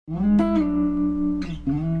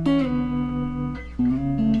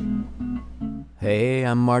Hey,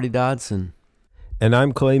 I'm Marty Dodson. And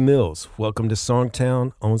I'm Clay Mills. Welcome to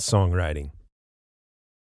Songtown on Songwriting.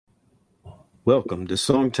 Welcome to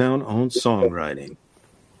Songtown on Songwriting.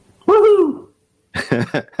 Woohoo!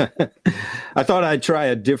 I thought I'd try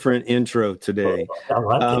a different intro today. I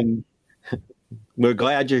like it. We're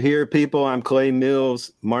glad you're here, people. I'm Clay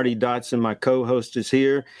Mills. Marty Dodson, my co-host, is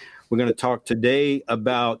here. We're going to talk today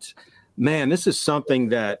about, this is something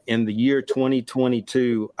that in the year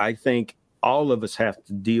 2022, I think all of us have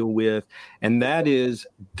to deal with, and that is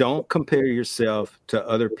don't compare yourself to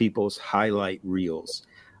other people's highlight reels.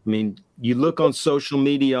 I mean, you look on social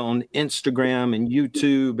media, on Instagram and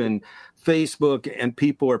YouTube and Facebook, and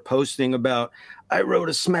people are posting about, I wrote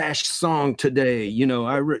a smash song today.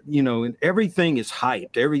 And everything is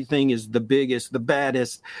hyped. Everything is the biggest, the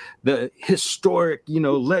baddest, the historic,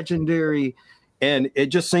 legendary. And it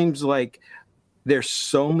just seems like there's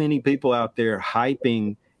so many people out there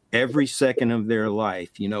hyping every second of their life.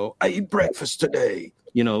 I eat breakfast today,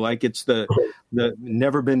 like it's the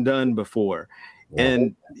never been done before.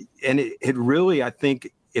 And it really, I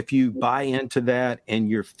think if you buy into that and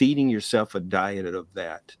you're feeding yourself a diet of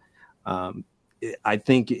that, I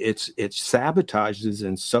think it sabotages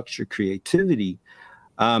and sucks your creativity.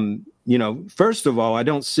 First of all, I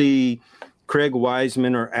don't see Craig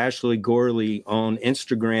Wiseman or Ashley Gorley on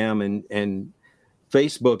Instagram and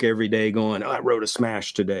Facebook every day going, I wrote a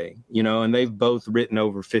smash today, and they've both written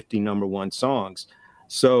over 50 number one songs.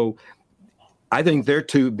 So I think they're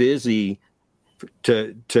too busy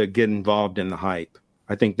to get involved in the hype.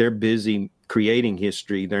 I think they're busy creating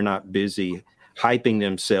history. They're not busy hyping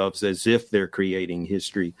themselves as if they're creating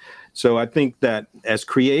history. So I think that as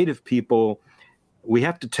creative people, we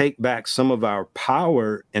have to take back some of our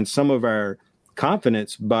power and some of our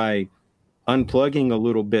confidence by unplugging a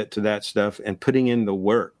little bit to that stuff and putting in the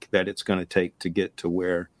work that it's going to take to get to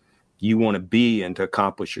where you want to be and to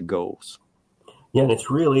accomplish your goals. Yeah, and it's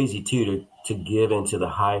real easy too to give into the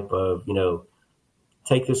hype of,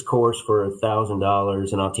 take this course for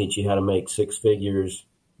 $1,000 and I'll teach you how to make six figures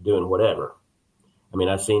doing whatever. I mean,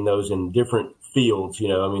 I've seen those in different fields,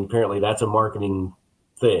 apparently that's a marketing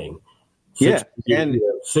thing. Six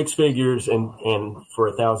figures and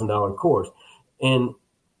for $1,000 course. And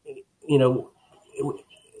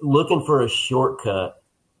looking for a shortcut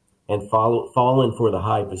and falling for the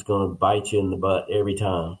hype is going to bite you in the butt every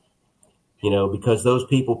time, because those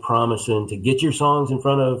people promising to get your songs in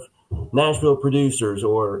front of Nashville producers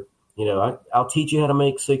or, I'll teach you how to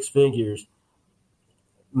make six figures,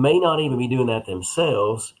 may not even be doing that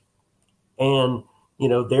themselves. And,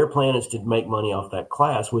 their plan is to make money off that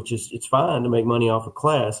class, which is, it's fine to make money off a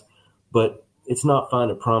class, but it's not fine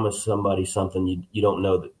to promise somebody something you don't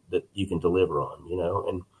know that you can deliver on,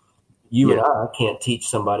 and and I can't teach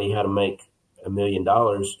somebody how to make $1 million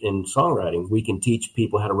in songwriting. We can teach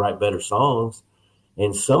people how to write better songs,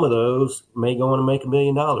 and some of those may go on to make $1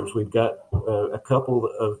 million. We've got a couple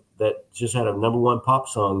of that just had a number one pop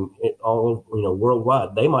song all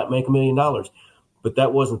worldwide. They might make $1 million, but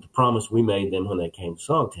that wasn't the promise we made them when they came to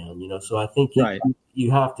Songtown. So I think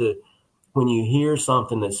you have to, when you hear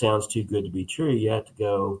something that sounds too good to be true, you have to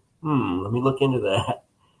go, let me look into that.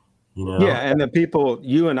 Yeah, and the people,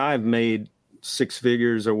 you and I have made six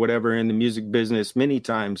figures or whatever in the music business many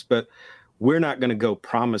times, but we're not going to go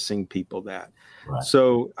promising people that. Right.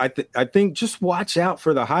 So I think just watch out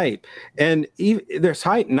for the hype. And there's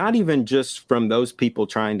hype not even just from those people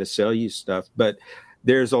trying to sell you stuff, but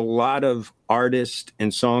there's a lot of artists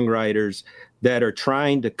and songwriters that are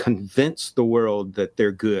trying to convince the world that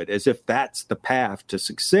they're good, as if that's the path to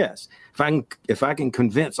success. If I can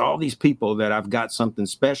convince all these people that I've got something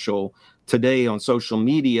special today on social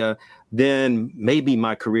media, then maybe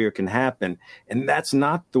my career can happen. And that's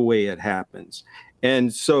not the way it happens.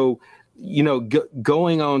 And so,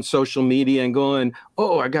 going on social media and going,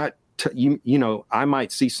 oh, I got, I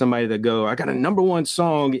might see somebody that go, I got a number one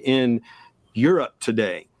song in Europe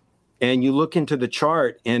today. And you look into the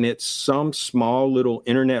chart and it's some small little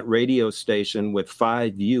internet radio station with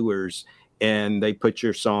 5 viewers, and they put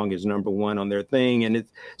your song as number one on their thing. And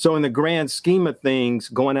so in the grand scheme of things,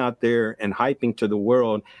 going out there and hyping to the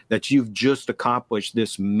world that you've just accomplished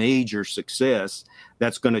this major success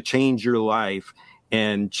that's going to change your life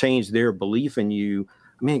and change their belief in you.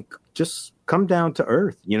 I mean, just come down to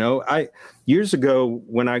earth. Years ago,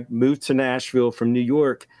 when I moved to Nashville from New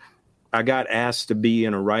York, I got asked to be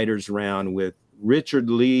in a writer's round with Richard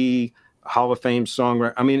Lee, Hall of Fame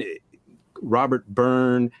songwriter. Robert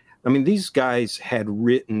Byrne. These guys had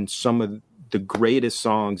written some of the greatest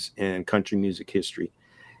songs in country music history.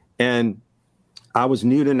 And I was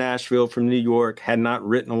new to Nashville from New York, had not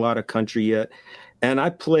written a lot of country yet. And I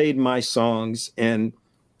played my songs, and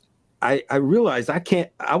I realized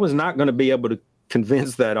I was not going to be able to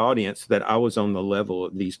convince that audience that I was on the level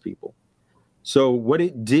of these people. So what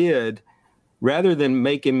it did, rather than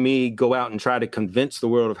making me go out and try to convince the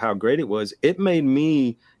world of how great it was, it made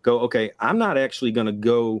me go, okay, I'm not actually going to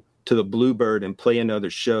go to the Bluebird and play another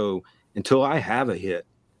show until I have a hit.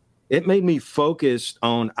 It made me focused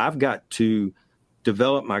on, I've got to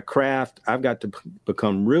develop my craft. I've got to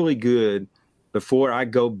become really good before I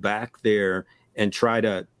go back there and try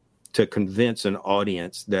to convince an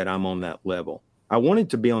audience that I'm on that level. I wanted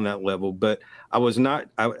to be on that level, but I was not.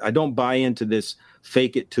 I don't buy into this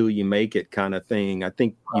fake it till you make it kind of thing. I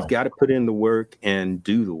think you've got to put in the work and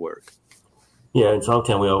do the work. Yeah, in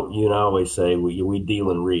Songtown, you and I always say we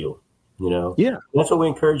dealing real, you know? Yeah. That's what we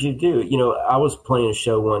encourage you to do. You know, I was playing a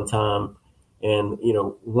show one time, and, you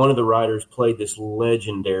know, one of the writers played this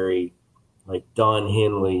legendary, like, Don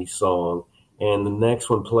Henley song, and the next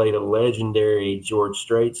one played a legendary George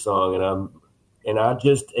Strait song, and I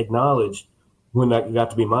just acknowledged when that got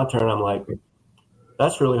to be my turn, I'm like,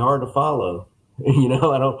 that's really hard to follow. You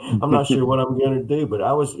know, I'm not sure what I'm going to do, but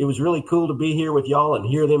it was really cool to be here with y'all and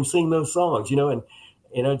hear them sing those songs, you know,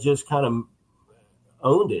 and I just kind of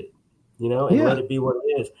owned it, you know, and let it be what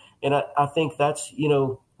it is. And I think that's, you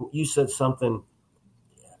know, you said something,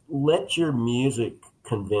 let your music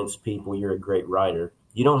convince people you're a great writer.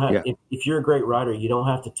 You don't have, if you're a great writer, you don't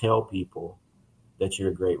have to tell people that you're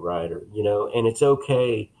a great writer, you know, and it's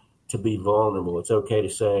okay to be vulnerable. It's okay to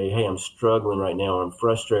say, hey, I'm struggling right now, or I'm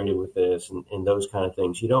frustrated with this, and those kind of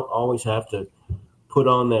things. You don't always have to put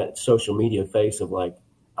on that social media face of like,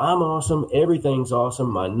 I'm awesome, everything's awesome,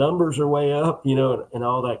 my numbers are way up, you know, and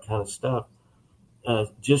all that kind of stuff.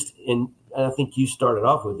 And I think you started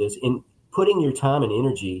off with this, in putting your time and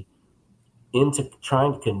energy into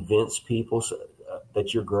trying to convince people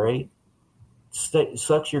that you're great,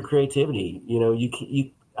 sucks your creativity. You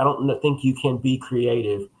know, I don't think you can be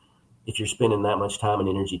creative if you're spending that much time and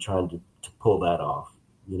energy trying to pull that off,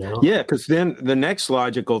 you know? Yeah, because then the next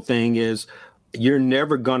logical thing is you're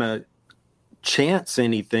never going to chance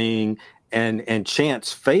anything and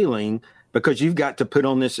chance failing, because you've got to put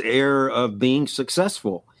on this air of being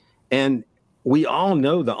successful. And we all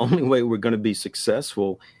know the only way we're going to be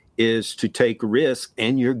successful is to take risks,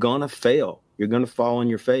 and you're going to fail. You're going to fall on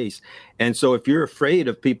your face. And so if you're afraid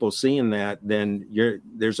of people seeing that, then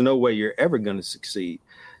there's no way you're ever going to succeed.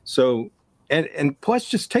 So, and plus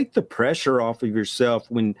just take the pressure off of yourself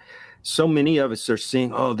when so many of us are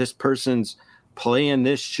seeing, oh, this person's playing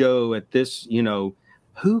this show at this, you know,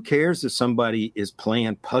 who cares if somebody is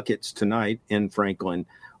playing Puckett's tonight in Franklin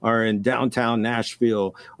or in downtown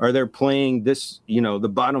Nashville, or they're playing this, you know, the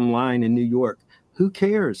Bottom Line in New York. Who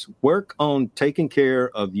cares? Work on taking care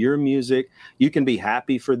of your music. You can be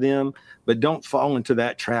happy for them, but don't fall into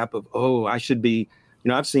that trap of, oh, I should be, you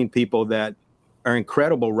know, I've seen people that are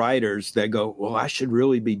incredible writers that go, well, I should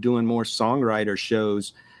really be doing more songwriter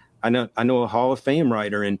shows. I know a Hall of Fame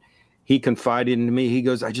writer, and he confided into me. He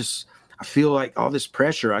goes, I feel like all this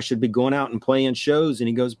pressure. I should be going out and playing shows. And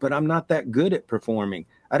he goes, but I'm not that good at performing.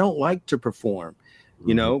 I don't like to perform,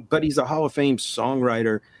 you know, but he's a Hall of Fame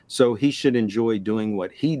songwriter. So he should enjoy doing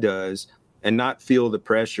what he does and not feel the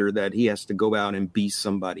pressure that he has to go out and be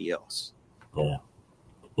somebody else. Yeah.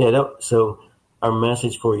 Yeah. So our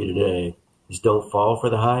message for you today is don't fall for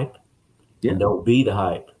the hype, and don't be the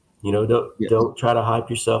hype. You know, don't try to hype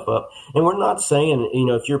yourself up. And we're not saying, you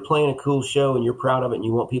know, if you're playing a cool show and you're proud of it and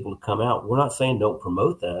you want people to come out, we're not saying don't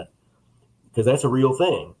promote that, because that's a real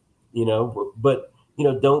thing, you know, but, you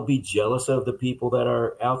know, don't be jealous of the people that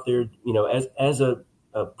are out there. You know, as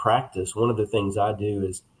a practice, one of the things I do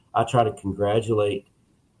is I try to congratulate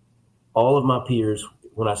all of my peers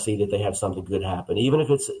when I see that they have something good happen. Even if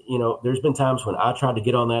it's, you know, there's been times when I tried to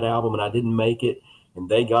get on that album and I didn't make it, and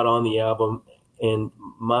they got on the album. And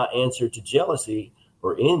my answer to jealousy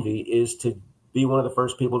or envy is to be one of the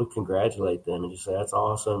first people to congratulate them and just say, that's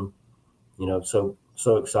awesome. You know, so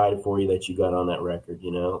excited for you that you got on that record,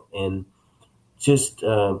 you know, and just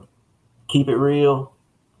keep it real.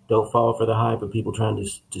 Don't fall for the hype of people trying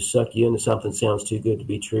to suck you into something sounds too good to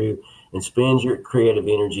be true, and spend your creative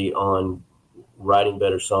energy on writing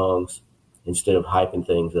better songs instead of hyping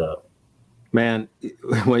things up. Man,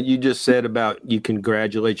 what you just said about you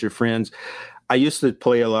congratulate your friends. I used to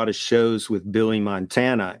play a lot of shows with Billy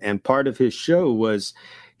Montana, and part of his show was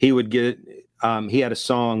he would get, he had a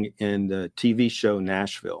song in the TV show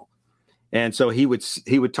Nashville. And so he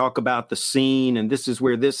would talk about the scene, and this is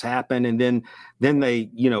where this happened. And then they,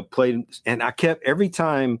 you know, played, and I kept, every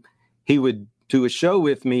time he would to a show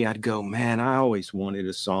with me, I'd go, man, I always wanted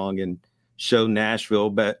a song in Show Nashville,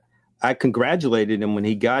 but I congratulated him when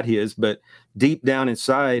he got his, but deep down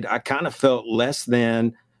inside, I kind of felt less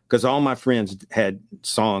than, because all my friends had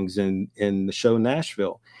songs in the Show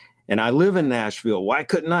Nashville. And I live in Nashville. Why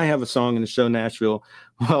couldn't I have a song in the Show Nashville?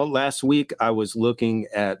 Well, last week I was looking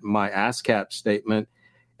at my ASCAP statement,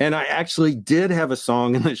 and I actually did have a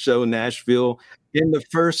song in the Show Nashville in the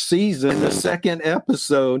first season, the second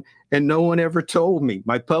episode, and no one ever told me.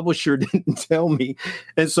 My publisher didn't tell me.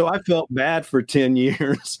 And so I felt bad for 10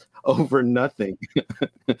 years over nothing.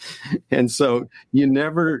 And so you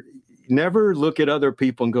never look at other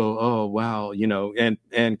people and go, oh, wow,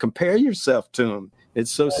 and compare yourself to them.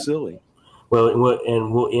 It's so silly. Well,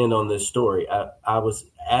 and we'll end on this story. I was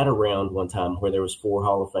at a round one time where there was 4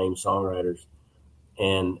 Hall of Fame songwriters.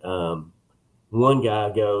 And one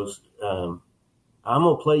guy goes, I'm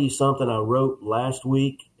going to play you something I wrote last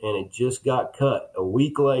week, and it just got cut a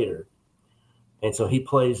week later. And so he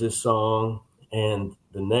plays this song, and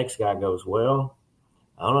the next guy goes, well,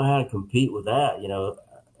 I don't know how to compete with that.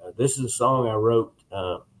 This is a song I wrote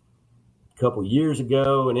a couple years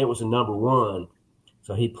ago, and it was a number 1.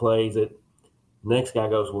 So he plays it. Next guy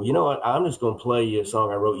goes, well, you know what? I'm just going to play you a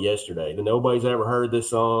song I wrote yesterday. Nobody's ever heard this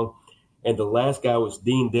song. And the last guy was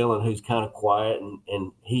Dean Dillon, who's kind of quiet,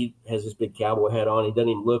 and he has this big cowboy hat on. He doesn't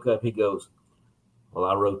even look up. He goes, well,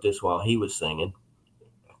 I wrote this while he was singing.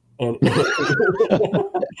 And, and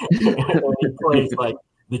he plays like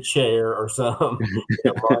The Chair or something.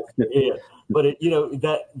 But,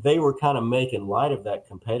 that they were kind of making light of that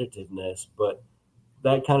competitiveness. But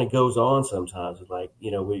that kind of goes on sometimes. It's like,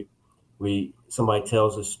 we somebody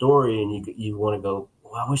tells a story and you want to go,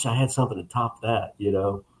 well, I wish I had something to top that,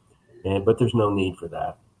 but there's no need for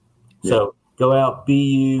that. Yeah. So go out, be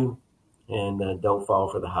you, and don't fall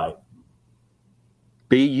for the hype.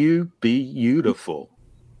 Be you, be beautiful.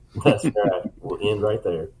 That's right. We'll end right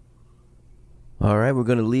there. All right, we're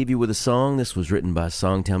going to leave you with a song. This was written by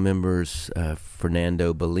Songtown members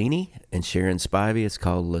Fernando Bellini and Sharon Spivey. It's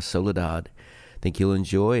called La Soledad. Think you'll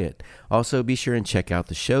enjoy it. Also, be sure and check out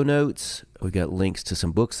the show notes. We got links to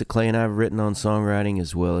some books that Clay and I have written on songwriting,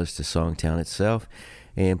 as well as to Songtown itself.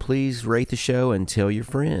 And please rate the show and tell your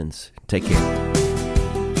friends. Take care.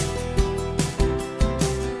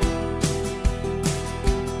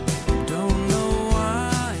 Don't know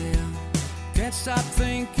why I can't stop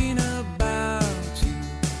thinking about you.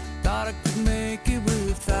 Thought I could make it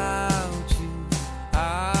without you.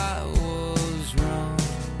 I was wrong.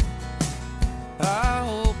 I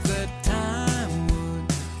hope that time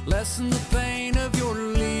would lessen the pain of your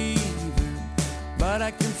leaving, but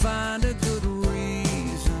I can find a good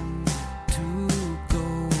reason to go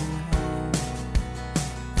home.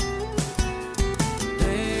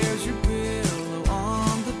 There's your pillow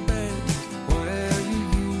on the bed where you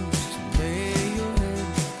used to lay your head.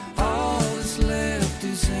 All that's left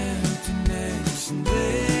is emptiness, and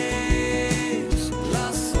this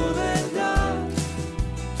La Soledad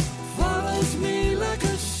follows me like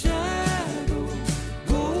a shadow,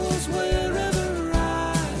 goes wherever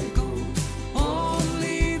I go. Oh,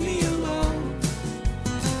 leave me alone.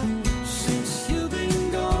 Since you've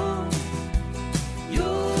been gone,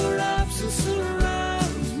 your absence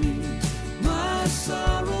surrounds me. My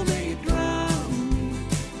sorrow may drown me.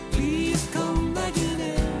 Please come back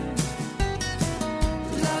again.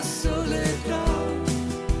 La Soledad.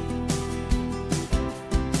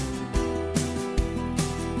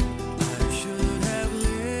 I should have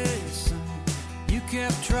listened. You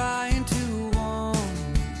kept trying to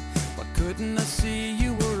warn me. Why couldn't I see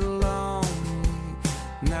you were lonely?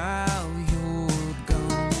 Now you're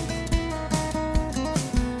gone.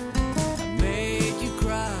 I made you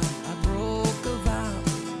cry. I broke a vow.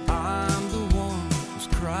 I'm the one who's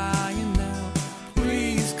crying now.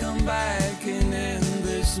 Please come back and end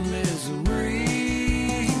this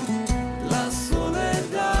misery. La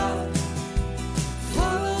Soledad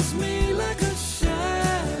follows me like a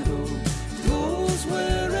shadow, goes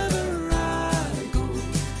wherever I go.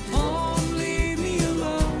 Oh, leave me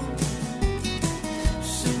alone.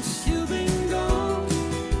 Since you've been gone,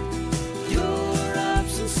 your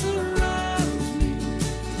absence surrounds me.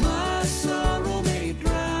 My sorrow may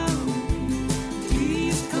drown me.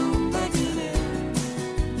 Please come back again.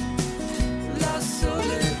 La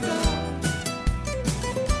Soledad.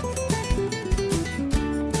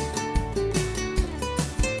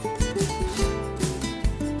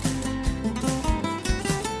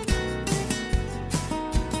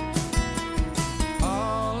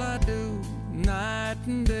 All I do night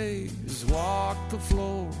and day is walk the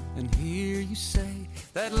floor and hear you say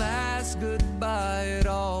that last goodbye. It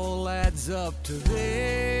all adds up to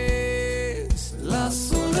this.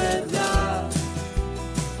 soledad.